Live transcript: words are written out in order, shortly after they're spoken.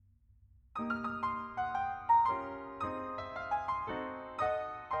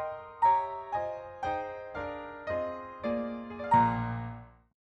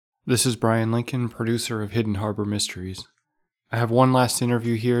This is Bryan Lincoln, producer of Hidden Harbor Mysteries. I have one last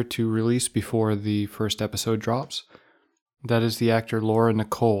interview here to release before the first episode drops. That is the actor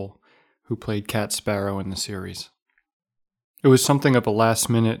Nicole, who played Cat Sparrow in the series. It was something of a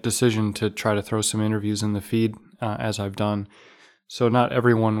last-minute decision to try to throw some interviews in the feed, as I've done, so not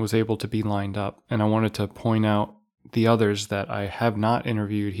everyone was able to be lined up, and I wanted to point out the others that I have not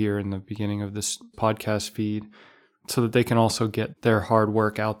interviewed here in the beginning of this podcast feed, so that they can also get their hard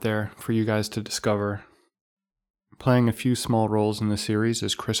work out there for you guys to discover. Playing a few small roles in the series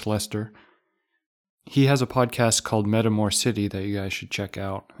is Chris Lester. He has a podcast called Metamore City that you guys should check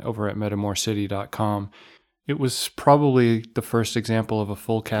out over at metamorecity.com. It was probably the first example of a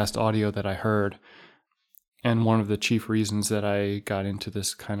full cast audio that I heard, and one of the chief reasons that I got into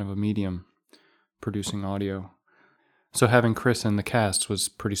this kind of a medium, producing audio. So having Chris in the cast was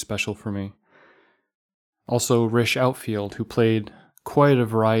pretty special for me. Also, Rish Outfield, who played quite a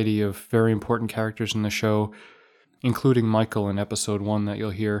variety of very important characters in the show, including Michael in episode 1 that you'll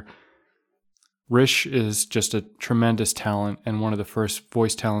hear. Rish is just a tremendous talent and one of the first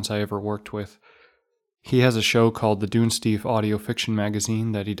voice talents I ever worked with. He has a show called the Dunesteef Audio Fiction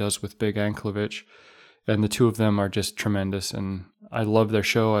Magazine that he does with Big Anklevich, and the two of them are just tremendous, and I love their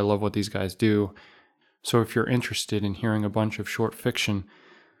show. I love what these guys do. So if you're interested in hearing a bunch of short fiction,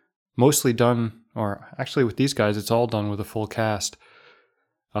 mostly done, or actually with these guys, it's all done with a full cast,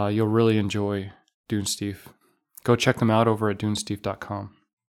 you'll really enjoy Dunesteef. Go check them out over at dunesteef.com.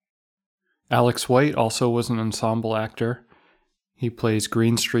 Alex White also was an ensemble actor. He plays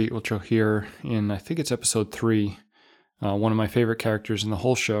Green Street, which you'll hear in, I think it's episode 3, one of my favorite characters in the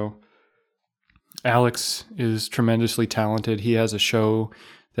whole show. Alex is tremendously talented. He has a show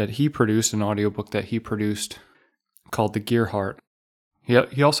that he produced, an audiobook that he produced called The Gear Heart.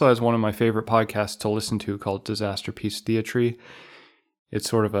 He also has one of my favorite podcasts to listen to called Disaster Piece Theatry. It's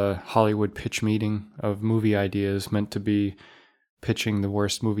sort of a Hollywood pitch meeting of movie ideas meant to be pitching the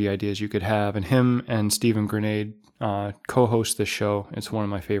worst movie ideas you could have. And him and Stephen Grenade co-host this show. It's one of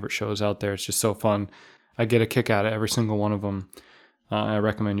my favorite shows out there. It's just so fun. I get a kick out of every single one of them. I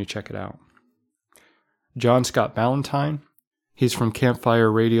recommend you check it out. John Scott Ballantyne. He's from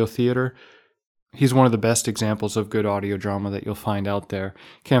Campfire Radio Theater. He's one of the best examples of good audio drama that you'll find out there.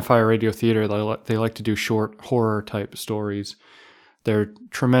 Campfire Radio Theater, they like to do short horror-type stories. They're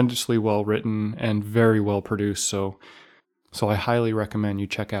tremendously well written and very well produced, so I highly recommend you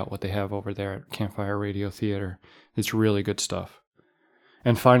check out what they have over there at Campfire Radio Theater. It's really good stuff.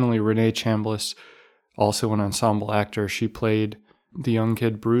 And finally, Renee Chambliss, also an ensemble actor. She played the young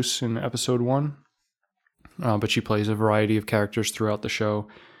kid Bruce in episode 1, but she plays a variety of characters throughout the show.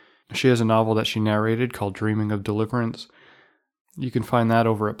 She has a novel that she narrated called Dreaming of Deliverance. You can find that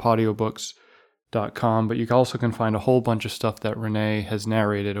over at audiobooks.com, but you also can find a whole bunch of stuff that Renee has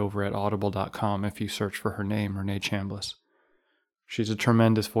narrated over at audible.com if you search for her name, Renee Chambliss. She's a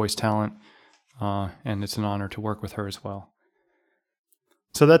tremendous voice talent, and it's an honor to work with her as well.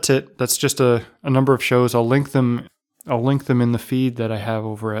 So that's it. That's just a number of shows. I'll link them in the feed that I have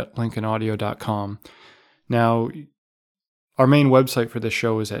over at lincolnaudio.com. Now, our main website for this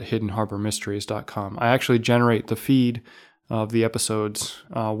show is at hiddenharbormysteries.com. I actually generate the feed of the episodes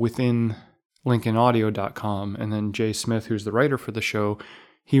within lincolnaudio.com, and then Jay Smith, who's the writer for the show,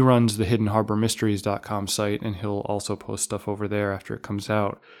 he runs the hiddenharbormysteries.com site, and he'll also post stuff over there after it comes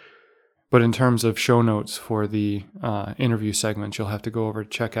out. But in terms of show notes for the interview segments, you'll have to go over to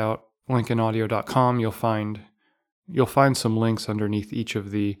check out lincolnaudio.com. You'll find some links underneath each of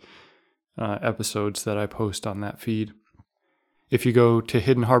the episodes that I post on that feed. If you go to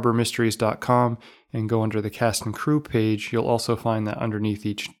hiddenharbormysteries.com and go under the cast and crew page, you'll also find that underneath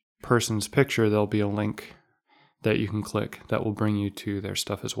each person's picture, there'll be a link that you can click that will bring you to their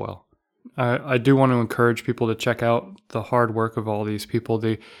stuff as well. I do want to encourage people to check out the hard work of all these people.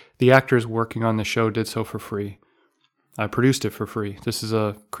 The actors working on the show did so for free. I produced it for free. This is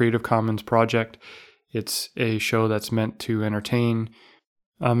a Creative Commons project. It's a show that's meant to entertain.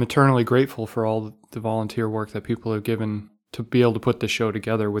 I'm eternally grateful for all the volunteer work that people have given to be able to put this show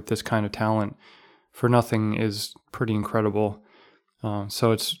together with this kind of talent. For nothing is pretty incredible.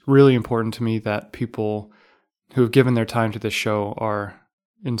 So it's really important to me that people who have given their time to this show are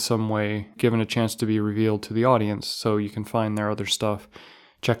in some way given a chance to be revealed to the audience, so you can find their other stuff,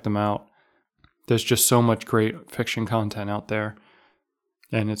 check them out. There's just so much great fiction content out there,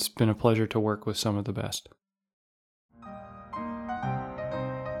 and it's been a pleasure to work with some of the best.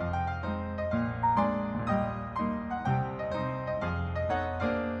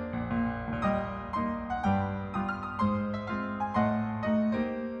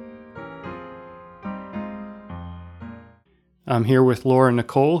 I'm here with Laura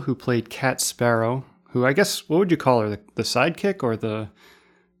Nicole, who played Cat Sparrow, who I guess, what would you call her? The sidekick or the...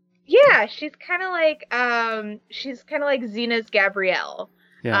 Yeah, she's kind of like Xena's Gabrielle.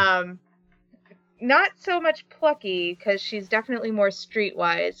 Yeah, Not so much plucky because she's definitely more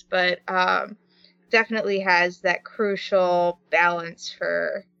streetwise, but definitely has that crucial balance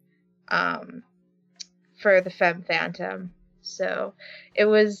for the femme phantom. So it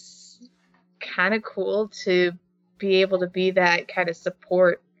was kind of cool to be able to be that kind of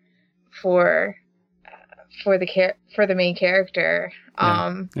support for the main character.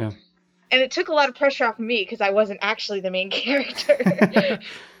 yeah. And it took a lot of pressure off of me because I wasn't actually the main character.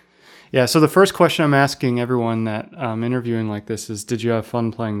 Yeah, so the first question I'm asking everyone that I'm interviewing like this is, did you have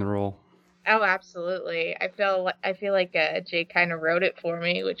fun playing the role? Oh, absolutely. I feel like Jay kind of wrote it for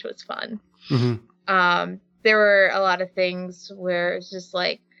me, which was fun. Mm-hmm. There were a lot of things where it's just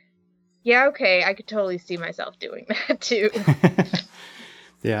like, yeah, okay, I could totally see myself doing that too.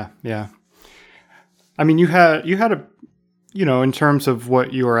 Yeah. I mean, you had a, in terms of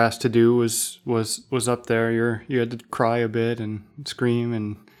what you were asked to do was up there. You had to cry a bit and scream,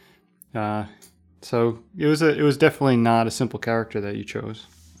 and so it was definitely not a simple character that you chose.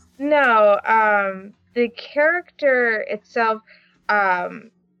 No, the character itself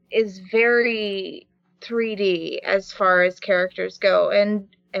is very 3D as far as characters go,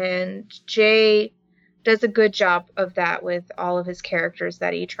 and Jay does a good job of that with all of his characters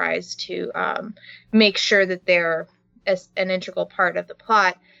that he tries to make sure that they're an integral part of the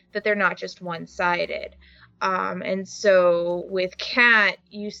plot, that they're not just one-sided. And so with Kat,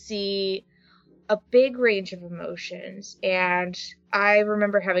 you see a big range of emotions, and I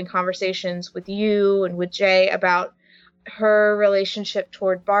remember having conversations with you and with Jay about her relationship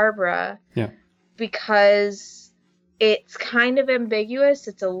toward Barbara. Yeah. Because it's kind of ambiguous.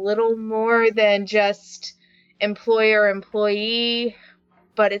 It's a little more than just employer-employee,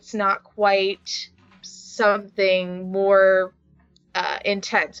 but it's not quite something more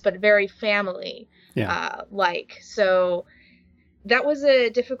intense, but very family like. So that was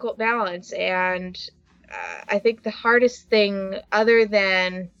a difficult balance, and I think the hardest thing, other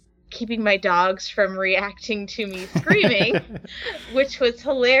than keeping my dogs from reacting to me screaming, which was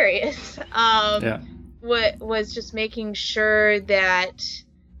hilarious, was just making sure that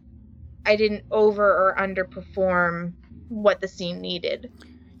I didn't over or underperform what the scene needed.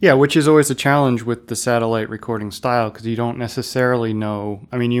 Yeah, which is always a challenge with the satellite recording style, because you don't necessarily know.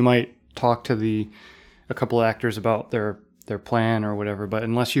 I mean, you might talk to a couple actors about their plan or whatever, but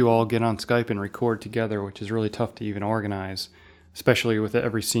unless you all get on Skype and record together, which is really tough to even organize, especially with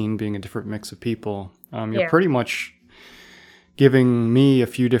every scene being a different mix of people, you're pretty much giving me a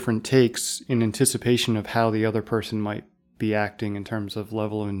few different takes in anticipation of how the other person might be acting in terms of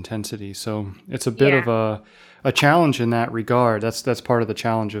level of intensity. So it's a bit of a challenge in that regard. That's part of the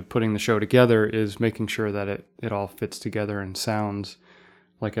challenge of putting the show together, is making sure that it all fits together and sounds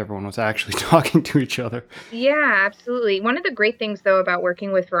like everyone was actually talking to each other. Yeah, absolutely. One of the great things, though, about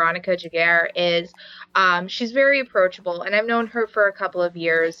working with Veronica Giguere is she's very approachable, and I've known her for a couple of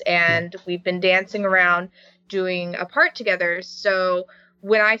years, and we've been dancing around doing a part together. So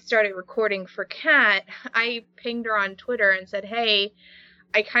when I started recording for Kat, I pinged her on Twitter and said, hey,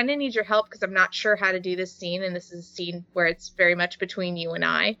 I kind of need your help because I'm not sure how to do this scene, and this is a scene where it's very much between you and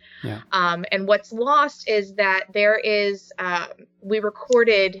I. Yeah. And what's lost is that there is, we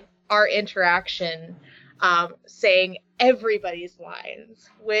recorded our interaction saying everybody's lines,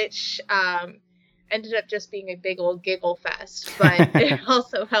 which ended up just being a big old giggle fest, but it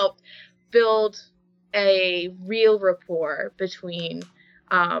also helped build a real rapport between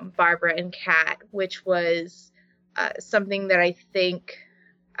Barbara and Kat, which was something that I think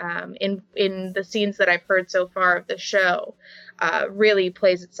in the scenes that I've heard so far of the show really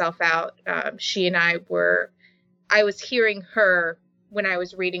plays itself out. She and I was hearing her when I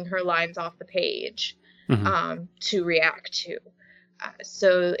was reading her lines off the page to react to.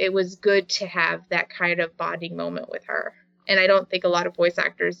 So it was good to have that kind of bonding moment with her. And I don't think a lot of voice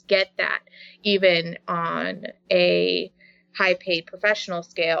actors get that, even on a high-paid professional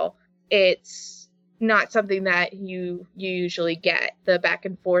scale. It's not something that you usually get. The back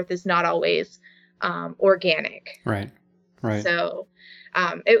and forth is not always organic. Right. So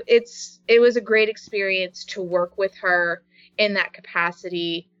it was a great experience to work with her in that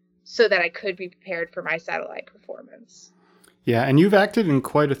capacity so that I could be prepared for my satellite performance. Yeah, and you've acted in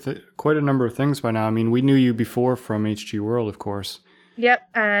quite a number of things by now. I mean, we knew you before from HG World, of course. Yep,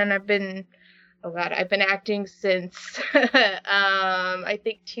 and I've been acting since I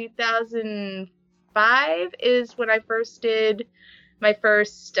think 2005 is when I first did my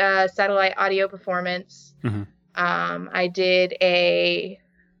first satellite audio performance. I did a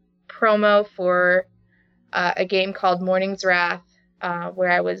promo for a game called Morning's Wrath,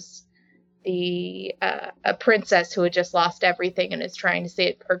 where I was a princess who had just lost everything and is trying to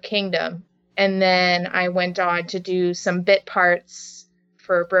save her kingdom. And then I went on to do some bit parts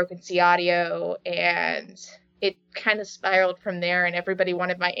for Broken Sea Audio, and it kind of spiraled from there, and everybody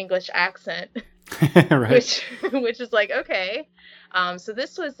wanted my English accent, Right. which is like, okay. So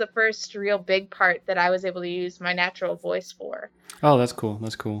this was the first real big part that I was able to use my natural voice for. Oh, that's cool.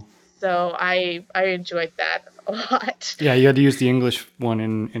 That's cool. So I enjoyed that a lot. Yeah, you had to use the English one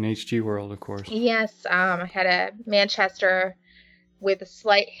in HG World, of course. Yes, I had a Manchester with a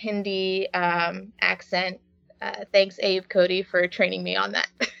slight Hindi accent. Thanks, Abe Cody, for training me on that.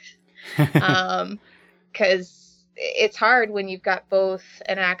 Because it's hard when you've got both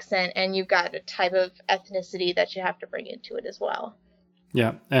an accent and you've got a type of ethnicity that you have to bring into it as well.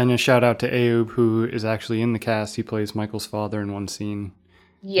 Yeah, and a shout out to Abe, who is actually in the cast. He plays Michael's father in one scene.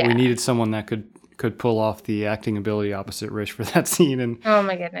 Yeah. We needed someone that could pull off the acting ability opposite Rich for that scene, and oh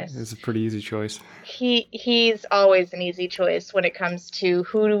my goodness, it's a pretty easy choice. He's always an easy choice when it comes to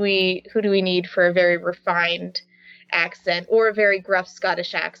who do we need for a very refined accent or a very gruff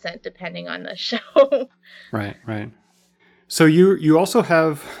Scottish accent, depending on the show. Right. So you also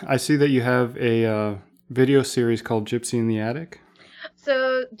have, I see that you have a video series called Gypsy in the Attic.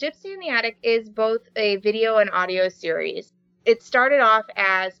 So Gypsy in the Attic is both a video and audio series. It started off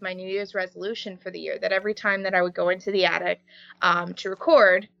as my New Year's resolution for the year, that every time that I would go into the attic to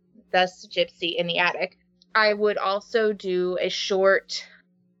record, thus Gypsy in the Attic, I would also do a short,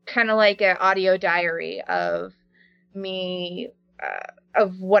 kind of like an audio diary of me,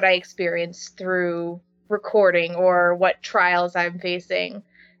 of what I experienced through recording or what trials I'm facing,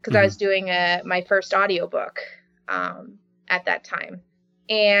 because I was doing my first audiobook at that time.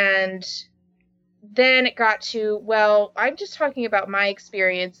 And then it got to, well, I'm just talking about my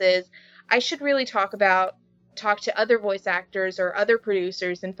experiences. I should really talk to other voice actors or other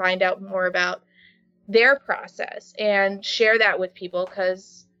producers and find out more about their process and share that with people,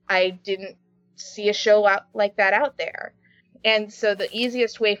 because I didn't see a show like that out there. And so the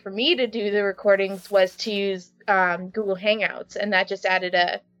easiest way for me to do the recordings was to use Google Hangouts, and that just added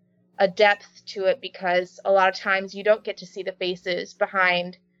a depth to it, because a lot of times you don't get to see the faces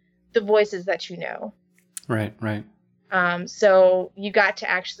behind the voices that you know. Right. So you got to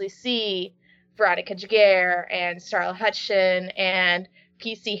actually see Veronica Jaguar and Starla Hutchin and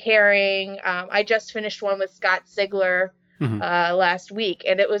PC Herring. I just finished one with Scott Sigler last week,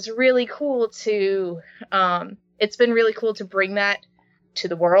 and it was really cool to, it's been really cool to bring that to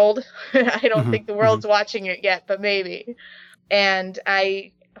the world. I don't think the world's watching it yet, but maybe. And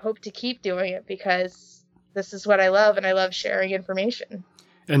I hope to keep doing it, because this is what I love, and I love sharing information.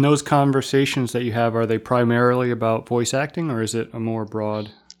 And those conversations that you have, are they primarily about voice acting, or is it a more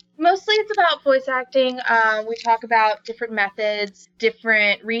broad? Mostly it's about voice acting. We talk about different methods,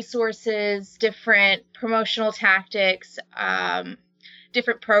 different resources, different promotional tactics,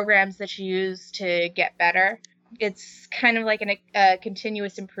 different programs that you use to get better. It's kind of like a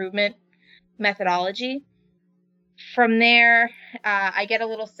continuous improvement methodology. From there, I get a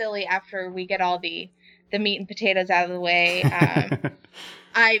little silly after we get all the meat and potatoes out of the way.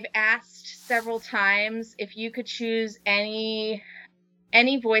 I've asked several times if you could choose any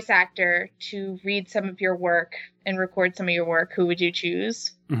voice actor to read some of your work and record some of your work, who would you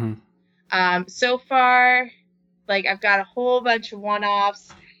choose? So far, like, I've got a whole bunch of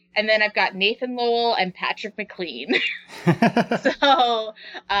one-offs, and then I've got Nathan Lowell and Patrick McLean. So,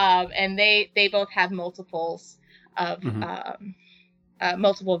 and they both have multiples of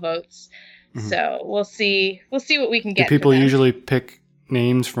multiple votes. So we'll see what we can get. Do people usually pick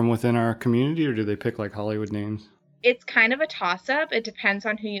names from within our community, or do they pick like Hollywood names? It's kind of a toss-up. It depends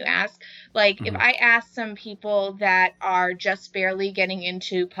on who you ask. Like, if I ask some people that are just barely getting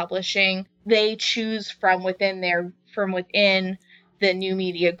into publishing, they choose from within the new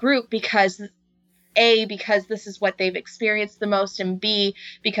media group, because A, because this is what they've experienced the most, and B,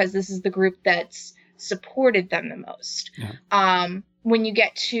 because this is the group that's supported them the most. When you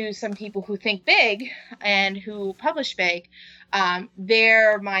get to some people who think big and who publish big,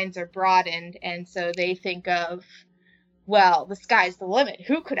 their minds are broadened, and so they think of, well, the sky's the limit.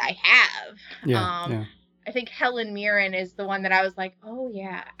 Who could I have? I think Helen Mirren is the one that I was like, oh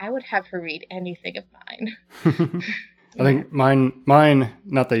yeah, I would have her read anything of mine. I think mine,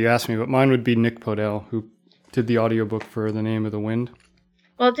 not that you asked me, but mine would be Nick Podell, who did the audiobook for The Name of the Wind.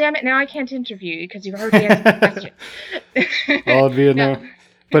 Well, damn it, now I can't interview you because you've already answered the question. Well, it'd be a no.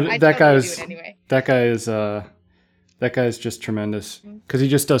 But that totally guy do it anyway. That guy is That guy's just tremendous because he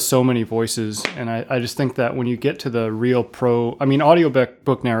just does so many voices. And I just think that when you get to the real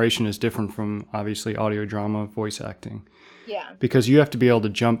audiobook narration is different from obviously audio drama voice acting. Yeah. Because you have to be able to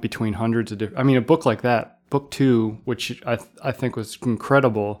jump between hundreds of different... a book like that, book 2, which I think was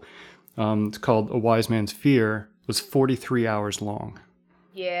incredible, it's called A Wise Man's Fear, was 43 hours long.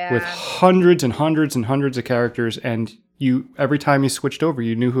 Yeah. With hundreds and hundreds and hundreds of characters, and every time you switched over,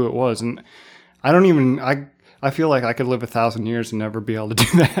 you knew who it was. And I feel like I could live 1,000 years and never be able to do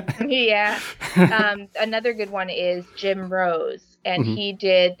that. Yeah. Another good one is Jim Rose, and he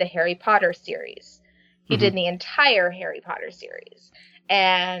did the Harry Potter series. He did the entire Harry Potter series.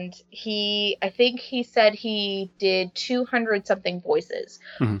 And I think he said he did 200 something voices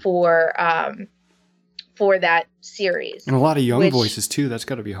for that series. And a lot of young voices too. That's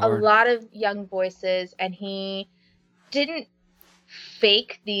got to be hard. A lot of young voices, and he didn't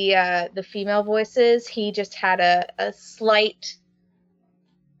fake the female voices. He just had a slight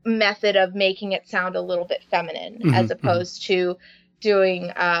method of making it sound a little bit feminine, as opposed to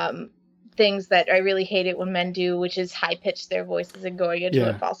doing things that I really hate it when men do, which is high pitch their voices and going into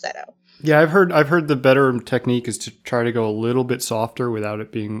a falsetto. Yeah, I've heard the better technique is to try to go a little bit softer without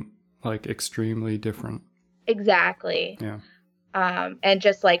it being like extremely different. Exactly. Yeah. And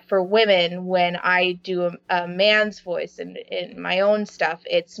just like for women, when I do a man's voice in my own stuff,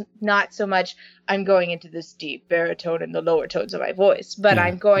 it's not so much I'm going into this deep baritone and the lower tones of my voice, but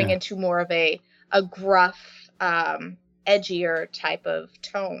I'm going into more of a gruff, edgier type of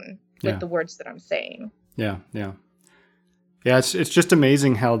tone with the words that I'm saying. Yeah. It's just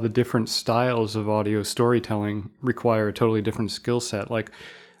amazing how the different styles of audio storytelling require a totally different skill set.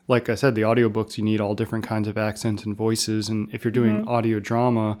 Like I said, the audiobooks, you need all different kinds of accents and voices. And if you're doing audio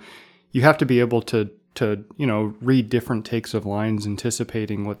drama, you have to be able to read different takes of lines,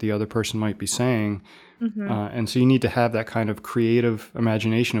 anticipating what the other person might be saying. And so you need to have that kind of creative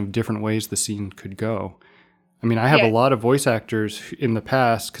imagination of different ways the scene could go. I have a lot of voice actors in the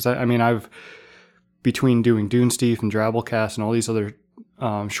past, because I've, between doing Dune Steve and Drabblecast and all these other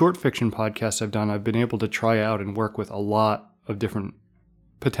short fiction podcasts I've done, I've been able to try out and work with a lot of different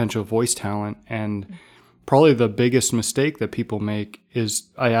potential voice talent. And probably the biggest mistake that people make is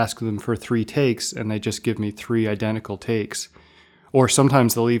I ask them for 3 takes and they just give me 3 identical takes. Or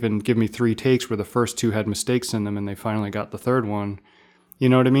sometimes they'll even give me 3 takes where the first 2 had mistakes in them and they finally got the third one. You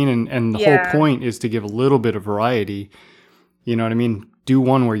know what I mean? And the whole point is to give a little bit of variety. You know what I mean? Do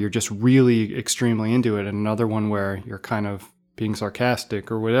one where you're just really extremely into it and another one where you're kind of being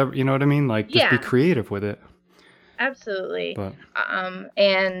sarcastic or whatever. You know what I mean? Like, just be creative with it. Absolutely.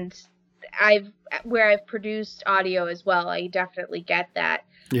 And where I've produced audio as well, I definitely get that.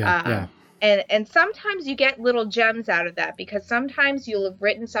 And sometimes you get little gems out of that, because sometimes you'll have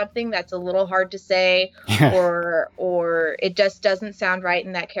written something that's a little hard to say, or it just doesn't sound right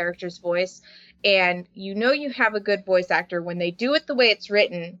in that character's voice. And you have a good voice actor when they do it the way it's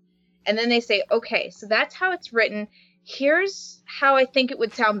written, and then they say, okay, so that's how it's written. Here's how I think it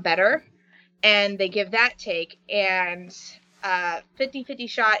would sound better. And they give that take, and 50-50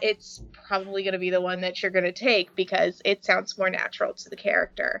 shot, it's probably going to be the one that you're going to take because it sounds more natural to the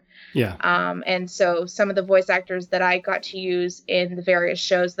character. Yeah. And so some of the voice actors that I got to use in the various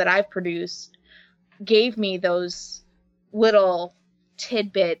shows that I've produced gave me those little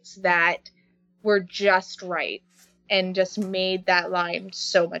tidbits that were just right and just made that line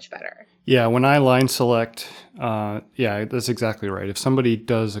so much better. Yeah, when I line select, that's exactly right. If somebody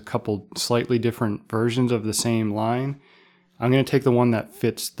does a couple slightly different versions of the same line, I'm going to take the one that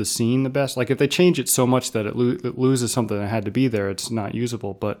fits the scene the best. Like if they change it so much that it loses something that had to be there, it's not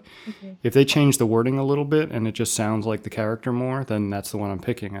usable. But if they change the wording a little bit and it just sounds like the character more, then that's the one I'm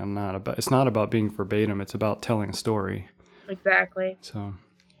picking. It's not about being verbatim. It's about telling a story. Exactly. So.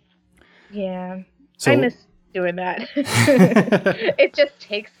 Yeah. I miss doing that. It just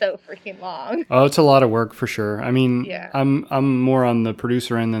takes so freaking long. Oh, it's a lot of work for sure. I'm more on the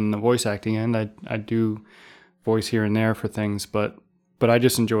producer end than the voice acting end. I do voice here and there for things, but I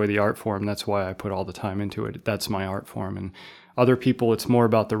just enjoy the art form. That's why I put all the time into it. That's my art form. And other people, it's more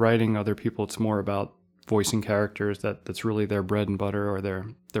about the writing. Other people, it's more about voicing characters. That's really their bread and butter, or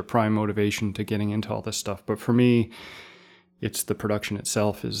their prime motivation to getting into all this stuff. But for me, it's the production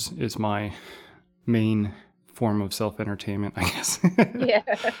itself is my main form of self-entertainment, I guess. Yeah,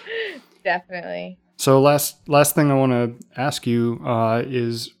 definitely. So last thing I want to ask you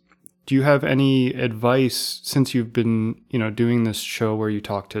is, do you have any advice, since you've been, doing this show where you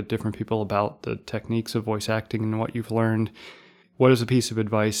talk to different people about the techniques of voice acting and what you've learned? What is a piece of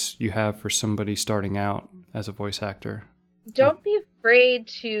advice you have for somebody starting out as a voice actor? Don't be afraid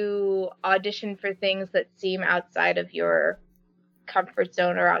to audition for things that seem outside of your comfort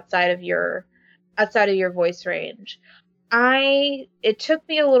zone or outside of your voice range. It took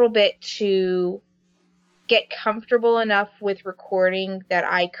me a little bit to get comfortable enough with recording that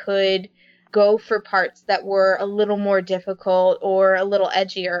I could go for parts that were a little more difficult or a little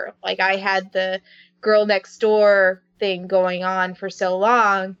edgier. Like, I had the girl next door thing going on for so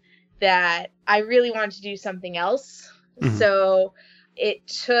long that I really wanted to do something else. Mhm. So it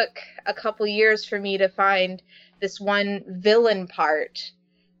took a couple years for me to find this one villain part,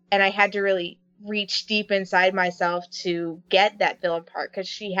 and I had to really reach deep inside myself to get that villain part, because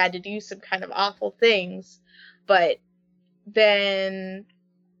she had to do some kind of awful things. But then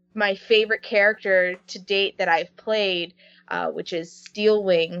my favorite character to date that I've played, which is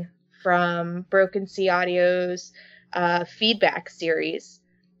Steelwing from Broken Sea Audio's Feedback series.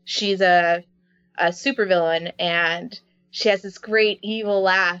 She's a supervillain, and she has this great evil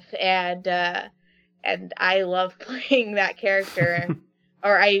laugh, and I love playing that character.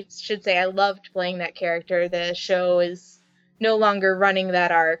 Or I should say I loved playing that character. The show is no longer running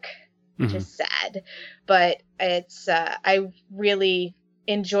that arc, which is sad. But it's I really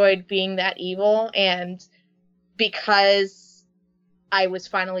enjoyed being that evil, and because I was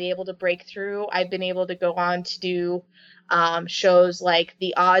finally able to break through, I've been able to go on to do shows like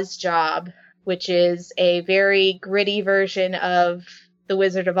The Oz Job, which is a very gritty version of The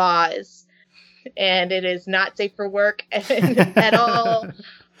Wizard of Oz. And it is not safe for work at all.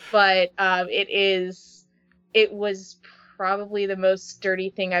 But it was probably the most sturdy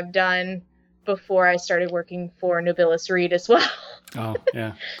thing I've done before I started working for Nobilis Reed as well. Oh,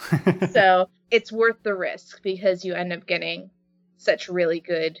 yeah. So it's worth the risk, because you end up getting such really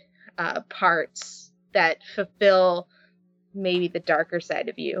good parts that fulfill maybe the darker side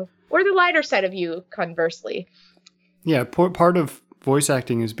of you, or the lighter side of you, conversely. Yeah, part of voice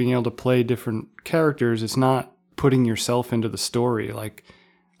acting is being able to play different characters. It's not putting yourself into the story. Like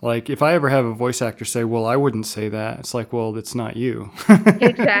if I ever have a voice actor say, well, I wouldn't say that, it's like, well, it's not you.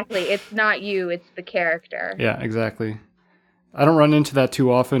 Exactly. It's not you, it's the character. Yeah, exactly. I don't run into that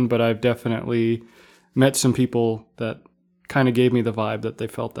too often, but I've definitely met some people that kind of gave me the vibe that they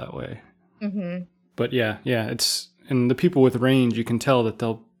felt that way. Mm-hmm. But yeah, and the people with range, you can tell that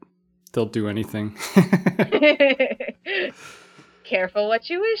they'll do anything. Careful what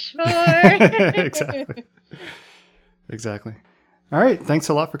you wish for. Exactly. All right. Thanks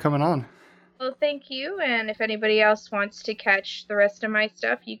a lot for coming on. Well, thank you. And if anybody else wants to catch the rest of my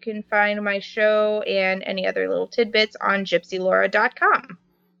stuff, you can find my show and any other little tidbits on gypsylaura.com.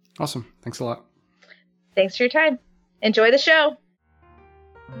 Awesome. Thanks a lot. Thanks for your time. Enjoy the show.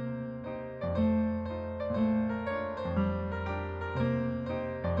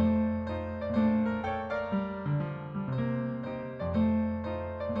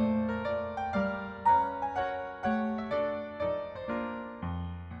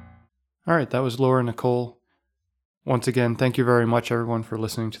 All right, that was Laura Nicole. Once again, thank you very much, everyone, for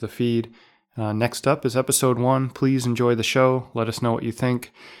listening to the feed. Next up is episode 1. Please enjoy the show. Let us know what you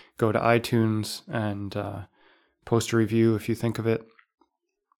think. Go to iTunes and post a review if you think of it.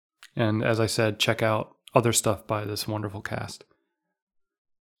 And as I said, check out other stuff by this wonderful cast.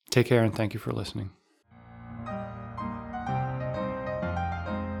 Take care, and thank you for listening.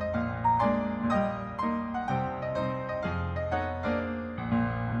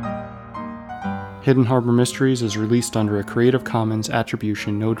 Hidden Harbor Mysteries is released under a Creative Commons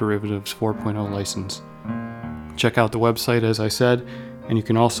Attribution No Derivatives 4.0 license. Check out the website, as I said, and you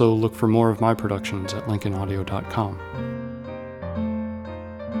can also look for more of my productions at lincolnaudio.com.